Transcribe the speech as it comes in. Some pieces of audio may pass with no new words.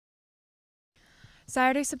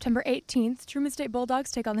Saturday, September 18th, Truman State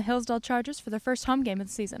Bulldogs take on the Hillsdale Chargers for their first home game of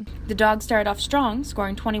the season. The Dogs started off strong,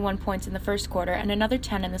 scoring 21 points in the first quarter and another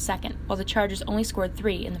 10 in the second, while the Chargers only scored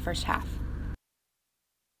 3 in the first half.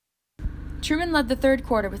 Truman led the third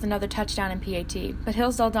quarter with another touchdown in PAT, but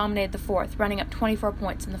Hillsdale dominated the fourth, running up 24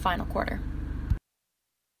 points in the final quarter.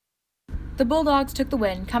 The Bulldogs took the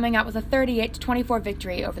win, coming out with a 38-24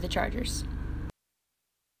 victory over the Chargers.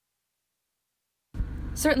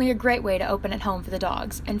 Certainly a great way to open at home for the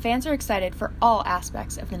Dogs, and fans are excited for all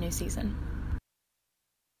aspects of the new season.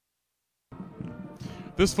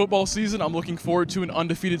 This football season, I'm looking forward to an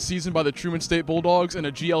undefeated season by the Truman State Bulldogs and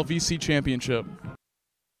a GLVC championship.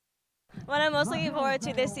 What I'm most looking forward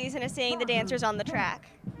to this season is seeing the dancers on the track.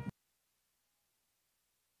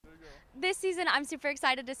 This season, I'm super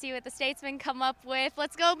excited to see what the Statesmen come up with.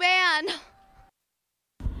 Let's go, man!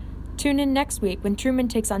 Tune in next week when Truman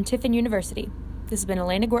takes on Tiffin University. This has been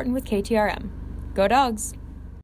Elaina Gorton with KTRM. Go Dogs!